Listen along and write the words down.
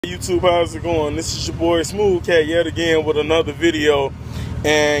YouTube, how's it going? This is your boy Smooth Cat yet again with another video,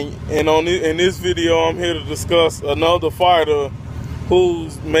 and in this video I'm here to discuss another fighter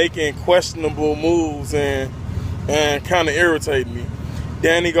who's making questionable moves and kind of irritating me.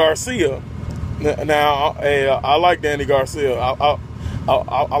 Danny Garcia. Now, I like Danny Garcia. I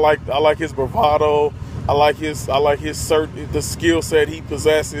like his bravado. I like the skill set he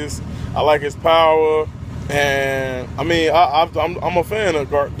possesses. I like his power. And I mean, I'm a fan of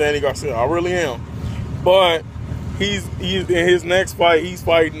Danny Garcia. I really am. But he's in his next fight. He's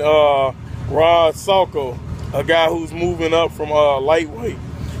fighting Salka, a guy who's moving up from lightweight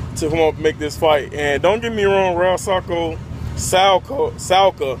to come up and make this fight. And don't get me wrong, Salka,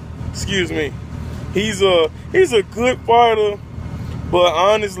 excuse me. He's a good fighter, but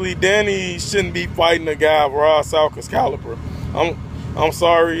honestly, Danny shouldn't be fighting a guy of Salka's caliber. I'm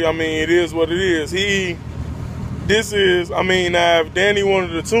sorry. I mean, it is what it is. Now if Danny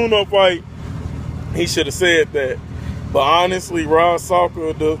wanted a tune-up fight, he should have said that. But honestly,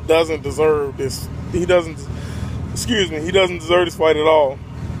 Salka doesn't deserve this. He doesn't deserve this fight at all.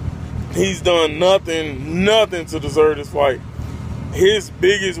 He's done nothing to deserve this fight. His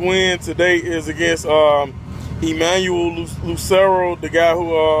biggest win today is against Emmanuel Lucero, the guy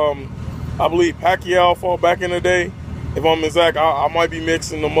who I believe Pacquiao fought back in the day. If I'm exact, I might be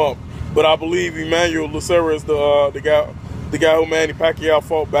mixing them up. But I believe Emmanuel Lucero is the guy who Manny Pacquiao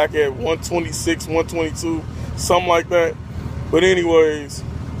fought back at 126, 122, something like that. But anyways,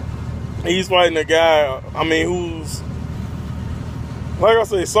 he's fighting a guy, I mean, who's, like I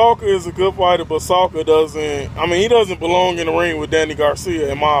say, Salka is a good fighter, but Salka he doesn't belong in the ring with Danny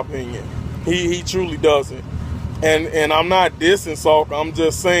Garcia, in my opinion. He truly doesn't. And I'm not dissing Salka, I'm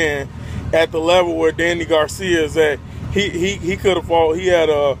just saying at the level where Danny Garcia is at, he could have fought, he had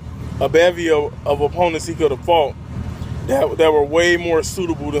a bevy of opponents he could have fought that were way more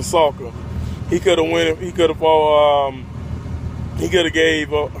suitable than Salka. He could have fought, he could have gave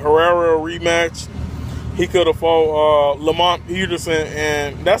Herrera a rematch. He could have fought Lamont Peterson,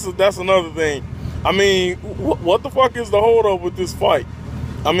 and that's another thing. I mean, what the fuck is the holdup with this fight?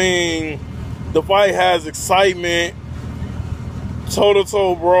 I mean, the fight has excitement,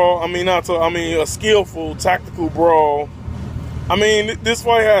 toe-to-toe brawl. A skillful, tactical brawl. I mean, this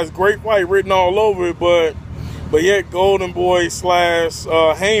fight has great fight written all over it, but yet Golden Boy /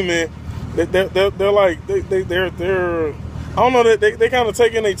 Heyman, they're I don't know, they kind of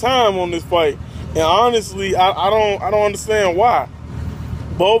taking their time on this fight, and honestly, I don't understand why.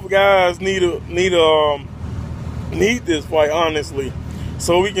 Both guys need this fight, honestly,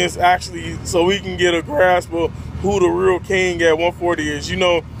 so we can get a grasp of who the real king at 140 is. You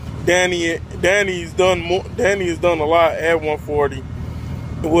know, Danny's done a lot at 140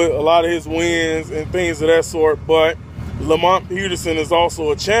 with a lot of his wins and things of that sort, but Lamont Peterson is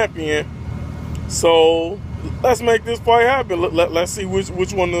also a champion. So let's make this fight happen. Let's see which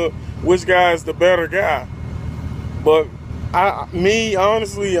guy is the better guy. But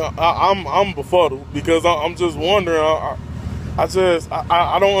honestly, I'm befuddled because I'm just wondering. I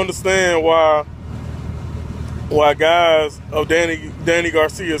don't understand why guys of Danny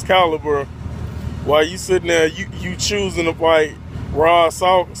Garcia's caliber, why you sitting there, you choosing to fight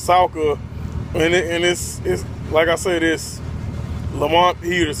Salka, and it's like I said, it's Lamont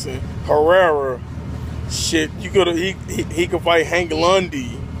Peterson, Herrera, shit. He could fight Hank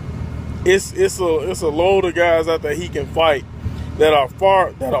Lundy. It's a load of guys out there he can fight that are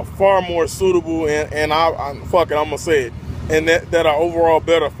far more suitable and I'm gonna say it, and that are overall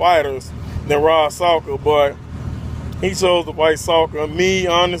better fighters than Salka, but he chose to fight Salka. Me,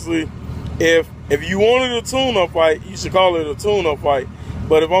 honestly, if you wanted a tune-up fight, you should call it a tune-up fight.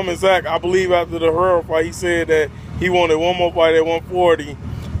 But if I'm exact, I believe after the Herrera fight, he said that he wanted one more fight at 140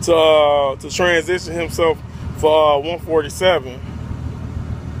 to transition himself for 147.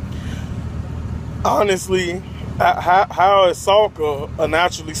 Honestly, how is Salka, a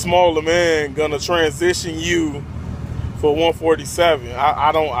naturally smaller man, gonna transition you for 147?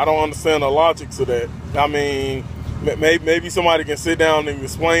 I don't understand the logic to that. I mean, maybe somebody can sit down and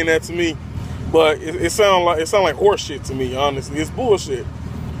explain that to me, but it sounds like horse shit to me. Honestly, it's bullshit.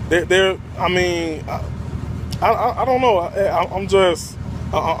 I don't know.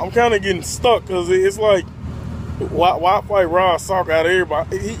 I'm kind of getting stuck because it's like, why fight Salka out of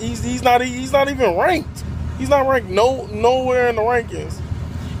everybody? He's not even ranked. He's not ranked nowhere in the rankings.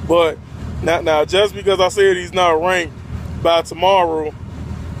 But now just because I said he's not ranked, by tomorrow,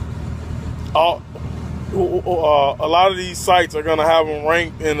 a lot of these sites are gonna have him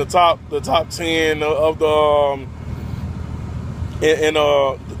ranked in the top 10 of the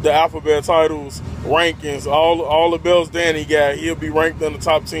the alphabet titles rankings, all the belts Danny got, he'll be ranked in the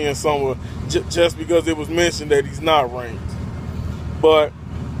top 10 somewhere, just because it was mentioned that he's not ranked. But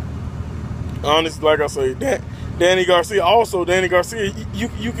honestly, like I say, Danny Garcia,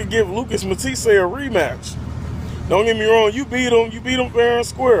 you could give Lucas Matisse a rematch. Don't get me wrong, you beat him fair and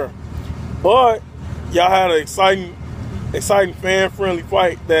square. But y'all had an exciting fan-friendly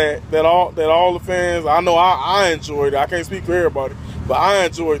fight that all the fans, I know I enjoyed it. I can't speak for everybody, but I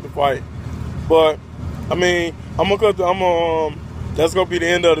enjoyed the fight. But I mean, that's gonna be the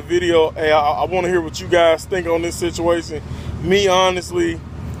end of the video. Hey, I want to hear what you guys think on this situation. Me, honestly,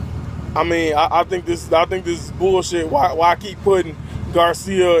 I mean, I think this is bullshit. Why keep putting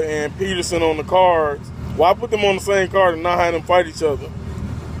Garcia and Peterson on the cards? Why put them on the same card and not have them fight each other?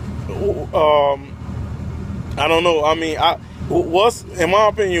 I don't know. I mean, what's, in my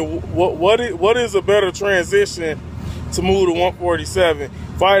opinion, what is a better transition to move to 147?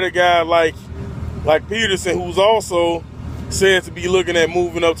 Fight a guy like Peterson, who's also said to be looking at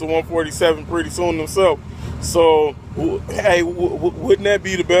moving up to 147 pretty soon himself. So, hey, wouldn't that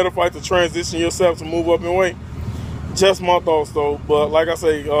be the better fight to transition yourself to move up in weight? Just my thoughts, though. But like I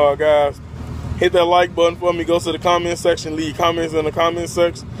say, guys, hit that like button for me. Go to the comment section. Leave comments in the comment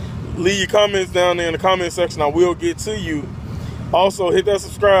section. Leave your comments down there in the comment section. I will get to you. Also, hit that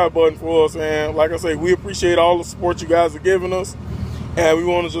subscribe button for us. And like I say, we appreciate all the support you guys are giving us. And we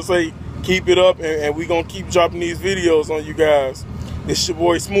want to just say, keep it up. And we're going to keep dropping these videos on you guys. It's your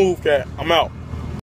boy Smooth Cat. I'm out.